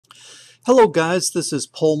Hello guys, this is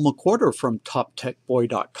Paul McWhorter from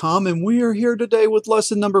TopTechBoy.com, and we are here today with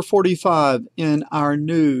lesson number 45 in our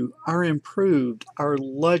new, our improved, our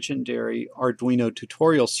legendary Arduino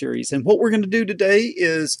tutorial series. And what we're going to do today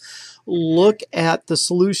is look at the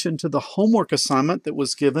solution to the homework assignment that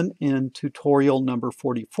was given in tutorial number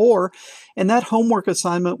 44. And that homework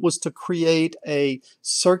assignment was to create a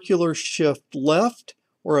circular shift left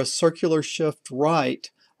or a circular shift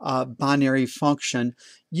right binary function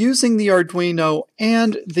using the Arduino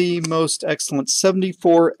and the most excellent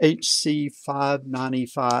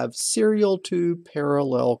 74HC595 serial to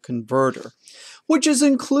parallel converter, which is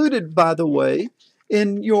included, by the way,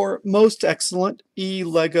 in your most excellent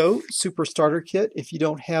eLego Super Starter Kit. If you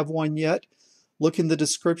don't have one yet, look in the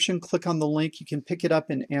description, click on the link. You can pick it up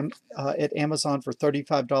at Amazon for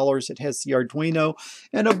 $35. It has the Arduino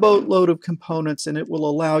and a boatload of components, and it will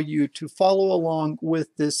allow you to follow along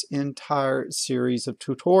with this entire series of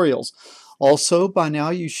tutorials. Also, by now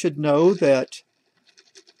you should know that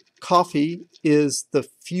coffee is the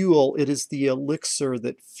fuel, it is the elixir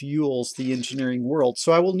that fuels the engineering world.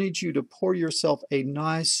 So I will need you to pour yourself a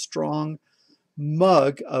nice strong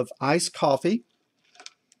mug of iced coffee.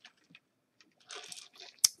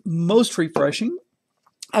 Most refreshing.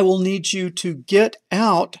 I will need you to get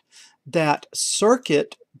out that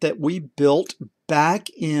circuit that we built back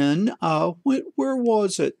in, where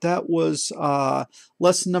was it? That was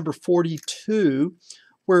lesson number 42,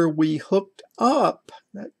 where we hooked up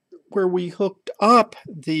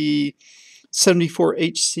the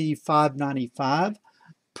 74HC595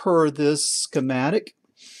 per this schematic.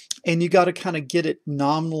 And you got to kind of get it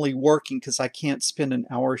nominally working because I can't spend an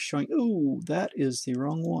hour showing. Ooh, that is the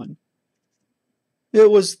wrong one.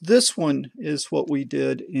 It was this one is what we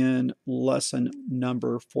did in lesson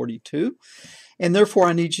number 42. And therefore,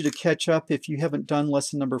 I need you to catch up. If you haven't done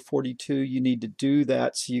lesson number 42, you need to do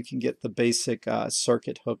that so you can get the basic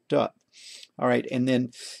circuit hooked up. All right, and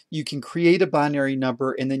then you can create a binary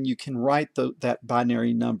number, and then you can write that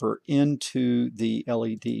binary number into the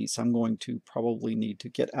LEDs. I'm going to probably need to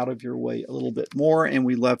get out of your way a little bit more, and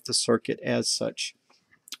we left the circuit as such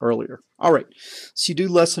earlier. All right, so you do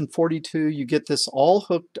lesson 42, you get this all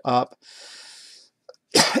hooked up,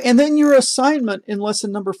 and then your assignment in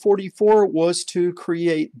lesson number 44 was to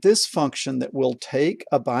create this function that will take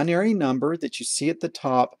a binary number that you see at the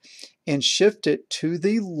top and shift it to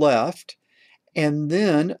the left, and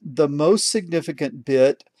then the most significant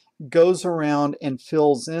bit goes around and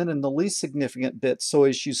fills in the least significant bit. So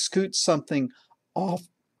as you scoot something off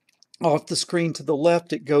the screen to the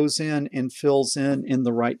left, it goes in and fills in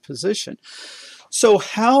the right position. So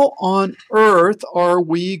how on earth are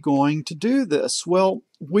we going to do this? Well,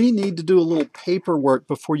 we need to do a little paperwork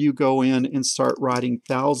before you go in and start writing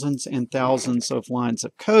thousands and thousands of lines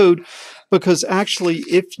of code, because actually,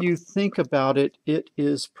 if you think about it, it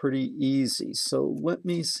is pretty easy. So let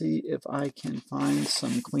me see if I can find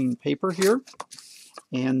some clean paper here,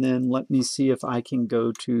 and then let me see if I can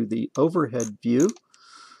go to the overhead view.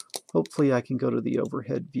 Hopefully I can go to the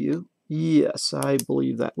overhead view. Yes, I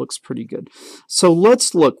believe that looks pretty good. So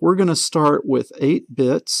let's look. We're going to start with 8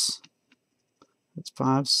 bits. That's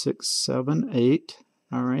 5, 6, 7, 8.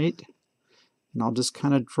 All right. And I'll just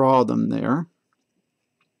kind of draw them there.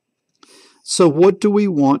 So what do we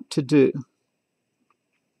want to do?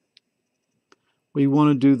 We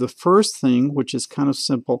want to do the first thing, which is kind of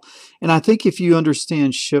simple. And I think if you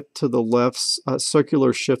understand shift to the left,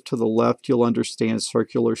 circular shift to the left, you'll understand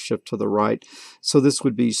circular shift to the right. So this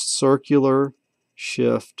would be circular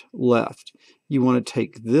shift left. You want to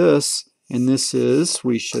take this, and this is,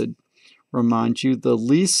 we should remind you, the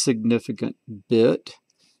least significant bit,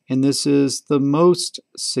 and this is the most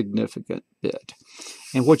significant bit.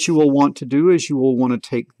 And what you will want to do is you will want to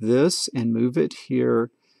take this and move it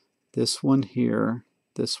here, this one here,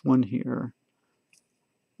 this one here.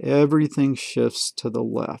 Everything shifts to the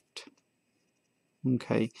left.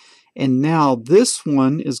 Okay, and now this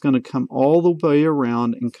one is going to come all the way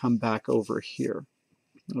around and come back over here.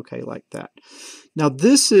 Okay, like that. Now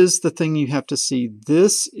this is the thing you have to see.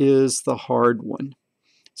 This is the hard one.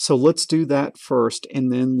 So let's do that first,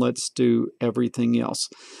 and then let's do everything else.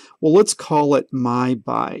 Well, let's call it my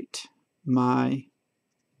byte. My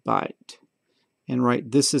byte. And right,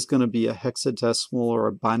 this is going to be a hexadecimal or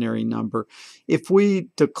a binary number. If we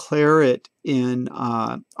declare it in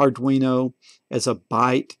Arduino as a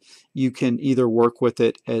byte, you can either work with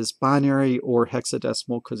it as binary or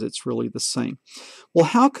hexadecimal because it's really the same. Well,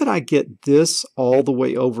 how could I get this all the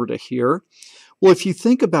way over to here? Well, if you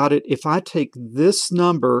think about it, if I take this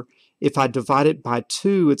number If I divide it by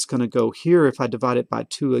 2, it's going to go here. If I divide it by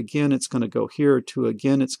 2 again, it's going to go here. 2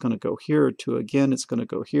 again, it's going to go here. 2 again, it's going to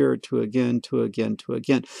go here. 2 again, 2 again, 2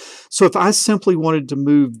 again. So if I simply wanted to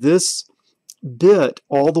move this bit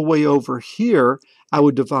all the way over here, I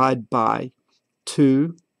would divide by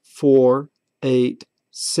 2, 4, 8,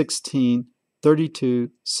 16,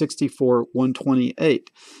 32, 64,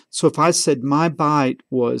 128. So if I said my byte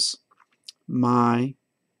was my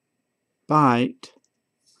byte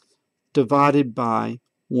divided by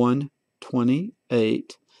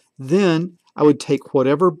 128, then I would take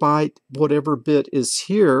whatever byte, whatever bit is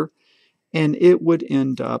here, and it would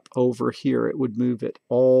end up over here. It would move it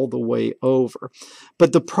all the way over.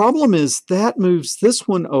 But the problem is that moves this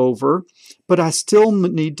one over, but I still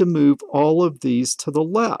need to move all of these to the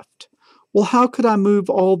left. Well, how could I move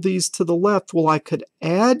all these to the left? Well, I could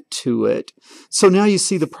add to it. So now you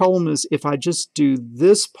see the problem is if I just do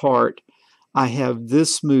this part, I have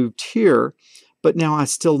this moved here, but now I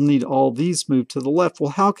still need all these moved to the left.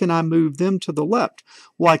 Well, how can I move them to the left?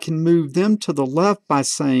 Well, I can move them to the left by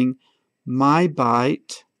saying my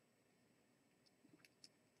byte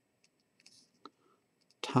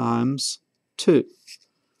times 2.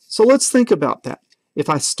 So let's think about that. If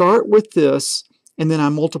I start with this and then I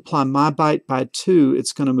multiply my byte by 2,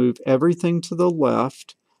 it's going to move everything to the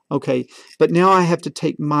left. Okay, but now I have to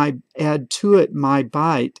take add to it my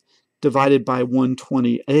byte divided by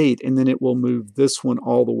 128, and then it will move this one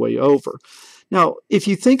all the way over. Now, if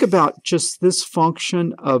you think about just this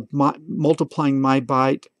function of multiplying my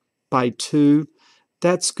byte by 2,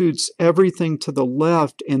 that scoots everything to the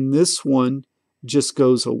left, and this one just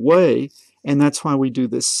goes away. And that's why we do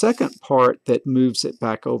this second part that moves it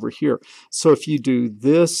back over here. So if you do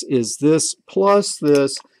this is this plus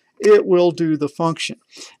this, it will do the function.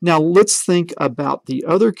 Now let's think about the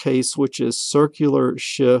other case, which is circular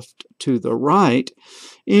shift to the right,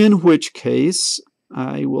 in which case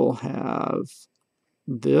I will have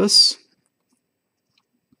this.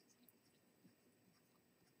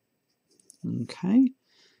 Okay,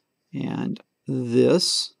 and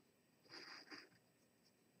this.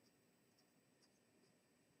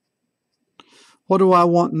 What do I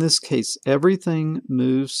want in this case? Everything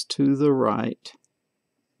moves to the right.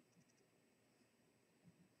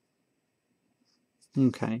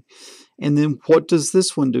 Okay, and then what does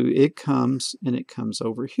this one do? It comes and it comes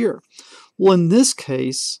over here. Well, in this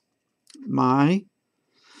case, my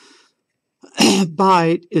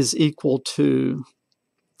byte is equal to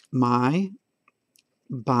my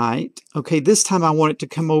byte. Okay, this time I want it to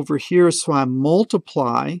come over here, so I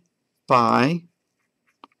multiply by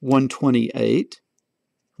 128,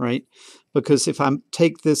 right? Because if I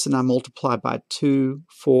take this and I multiply by 2,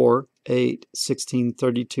 4, 8, 16,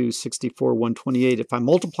 32, 64, 128, if I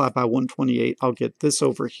multiply by 128, I'll get this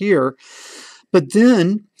over here. But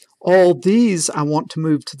then all these I want to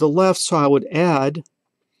move to the left, so I would add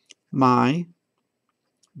my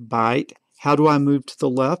byte. How do I move to the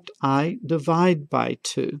left? I divide by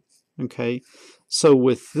 2. Okay, so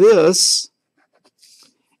with this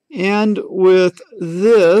and with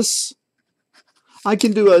this, I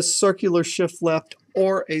can do a circular shift left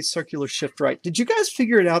or a circular shift right. Did you guys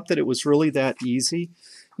figure it out that it was really that easy?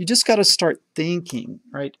 You just got to start thinking,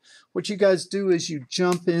 right? What you guys do is you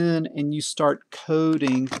jump in and you start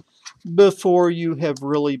coding before you have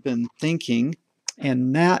really been thinking,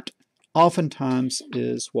 and that oftentimes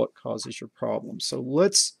is what causes your problem. So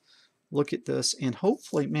let's look at this, and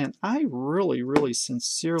hopefully, man, I really, really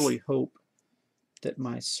sincerely hope that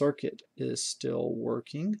my circuit is still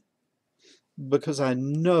working, because I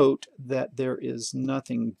note that there is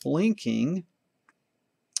nothing blinking,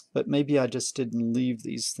 but maybe I just didn't leave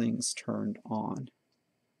these things turned on.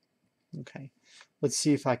 Okay, let's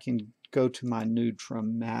see if I can go to my new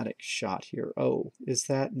dramatic shot here. Oh, is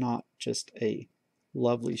that not just a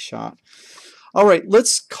lovely shot? All right,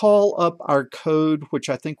 let's call up our code, which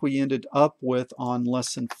I think we ended up with on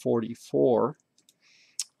lesson 44.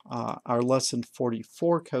 Our lesson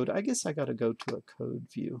 44 code. I guess I got to go to a code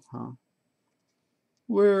view, huh?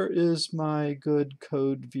 Where is my good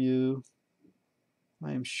code view?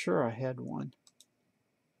 I am sure I had one.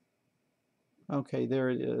 Okay, there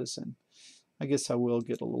it is, and I guess I will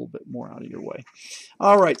get a little bit more out of your way.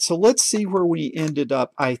 All right, so let's see where we ended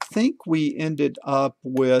up. I think we ended up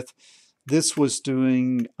with, this was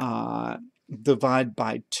doing divide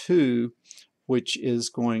by 2, which is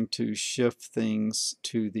going to shift things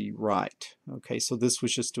to the right. Okay, so this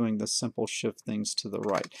was just doing the simple shift things to the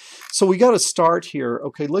right. So we got to start here.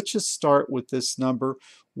 Okay, let's just start with this number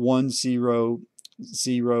 1 0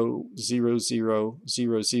 0 0 0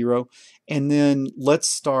 0 0, and then let's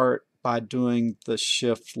start by doing the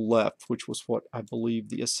shift left, which was what I believe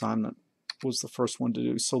the assignment was the first one to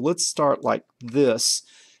do. So let's start like this.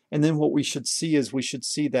 And then what we should see is we should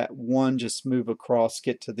see that one just move across,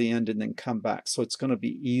 get to the end, and then come back. So it's going to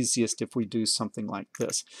be easiest if we do something like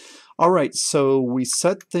this. All right, so we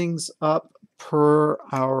set things up per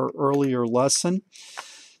our earlier lesson.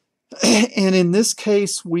 And in this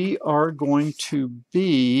case, we are going to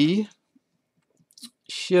be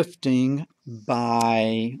shifting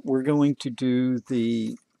by, we're going to do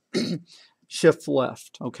the shift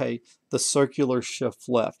left, okay, the circular shift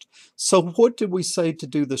left. So what did we say to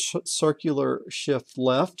do the circular shift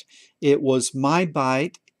left? It was my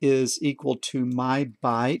byte is equal to my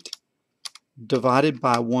byte divided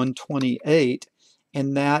by 128,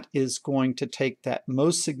 and that is going to take that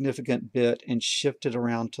most significant bit and shift it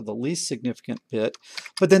around to the least significant bit.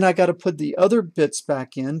 But then I got to put the other bits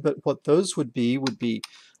back in, but what those would be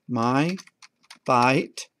my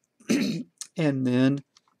byte and then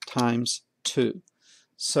times 2.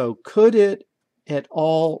 So could it at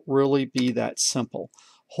all really be that simple?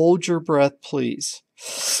 Hold your breath, please.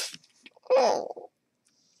 Oh.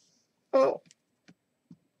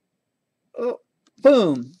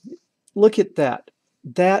 Boom. Look at that.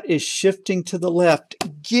 That is shifting to the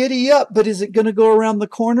left. Giddy up, but is it going to go around the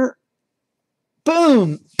corner?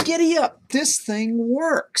 Boom. Giddy up. This thing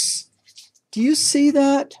works. Do you see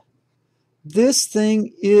that? This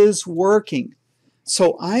thing is working.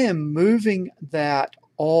 So I am moving that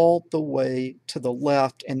all the way to the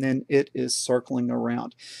left, and then it is circling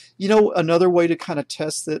around. You know, another way to kind of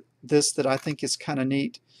test this that I think is kind of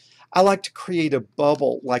neat, I like to create a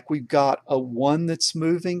bubble, like we've got a 1 that's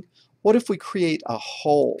moving. What if we create a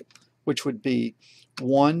hole, which would be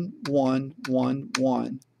 1, 1, 1,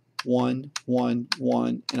 1, 1, 1,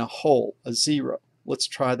 1, and a hole, a 0. Let's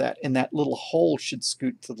try that. And that little hole should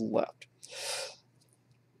scoot to the left.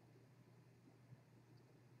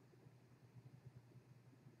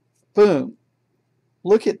 Boom.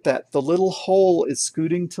 Look at that. The little hole is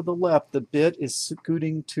scooting to the left. The bit is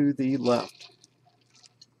scooting to the left.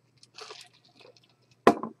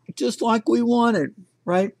 Just like we wanted,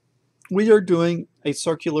 right? We are doing a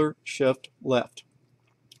circular shift left.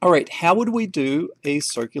 All right, how would we do a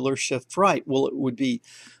circular shift right? Well, it would be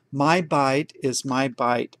my byte is my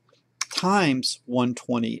byte times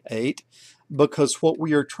 128, because what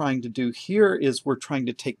we are trying to do here is we're trying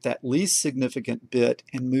to take that least significant bit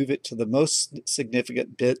and move it to the most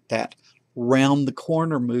significant bit, that round the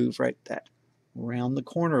corner move, right? That round the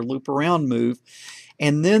corner, loop around move.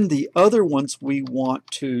 And then the other ones we want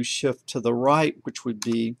to shift to the right, which would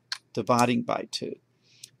be dividing by 2.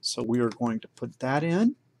 So we are going to put that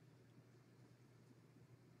in.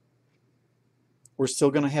 We're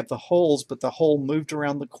still going to have the holes, but the hole moved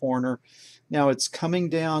around the corner. Now it's coming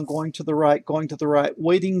down, going to the right,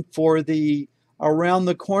 waiting for the around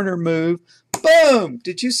the corner move. Boom!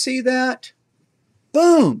 Did you see that?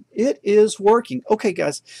 Boom! It is working. Okay,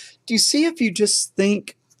 guys, do you see if you just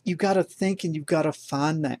think, you've got to think and you've got to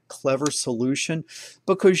find that clever solution,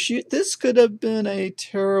 because this could have been a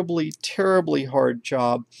terribly, terribly hard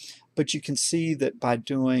job, but you can see that by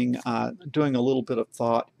doing a little bit of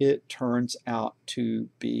thought, it turns out to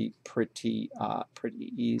be pretty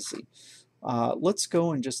easy. Let's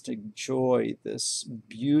go and just enjoy this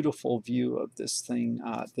beautiful view of this thing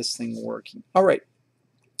working. All right.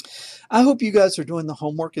 I hope you guys are doing the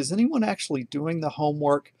homework. Is anyone actually doing the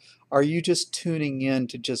homework? Are you just tuning in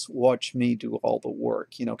to just watch me do all the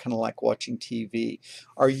work, you know, kind of like watching TV?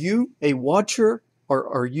 Are you a watcher or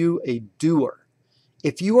are you a doer?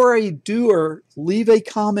 If you are a doer, leave a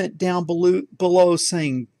comment down below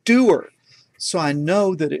saying doer, so I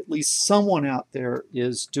know that at least someone out there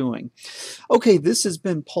is doing. Okay, this has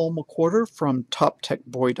been Paul McWhorter from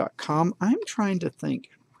TopTechBoy.com. I'm trying to think.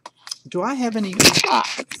 Do I have any...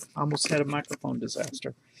 I almost had a microphone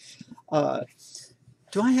disaster.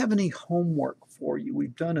 Do I have any homework for you?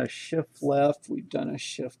 We've done a shift left. We've done a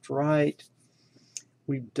shift right.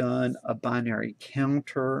 We've done a binary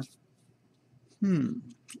counter.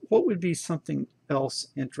 What would be something else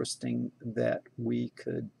interesting that we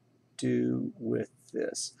could do with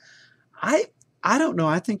this? I don't know.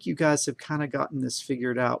 I think you guys have kind of gotten this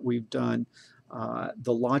figured out. We've done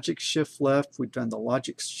the logic shift left, we've done the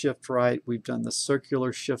logic shift right, we've done the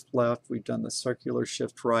circular shift left, we've done the circular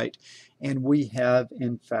shift right, and we have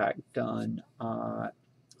in fact done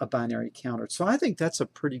a binary counter. So I think that's a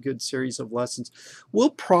pretty good series of lessons. We'll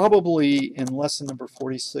probably, in lesson number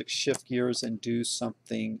 46, shift gears and do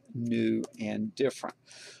something new and different.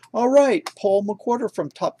 All right, Paul McWhorter from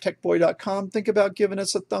TopTechBoy.com. Think about giving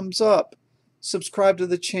us a thumbs up. Subscribe to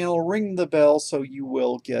the channel, ring the bell so you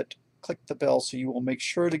will get click the bell so you will make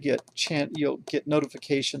sure to get you'll get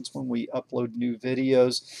notifications when we upload new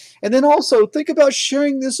videos. And then also think about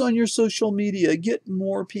sharing this on your social media. Get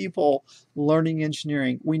more people learning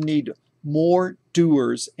engineering. We need more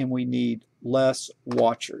doers and we need less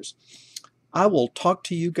watchers. I will talk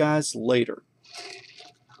to you guys later.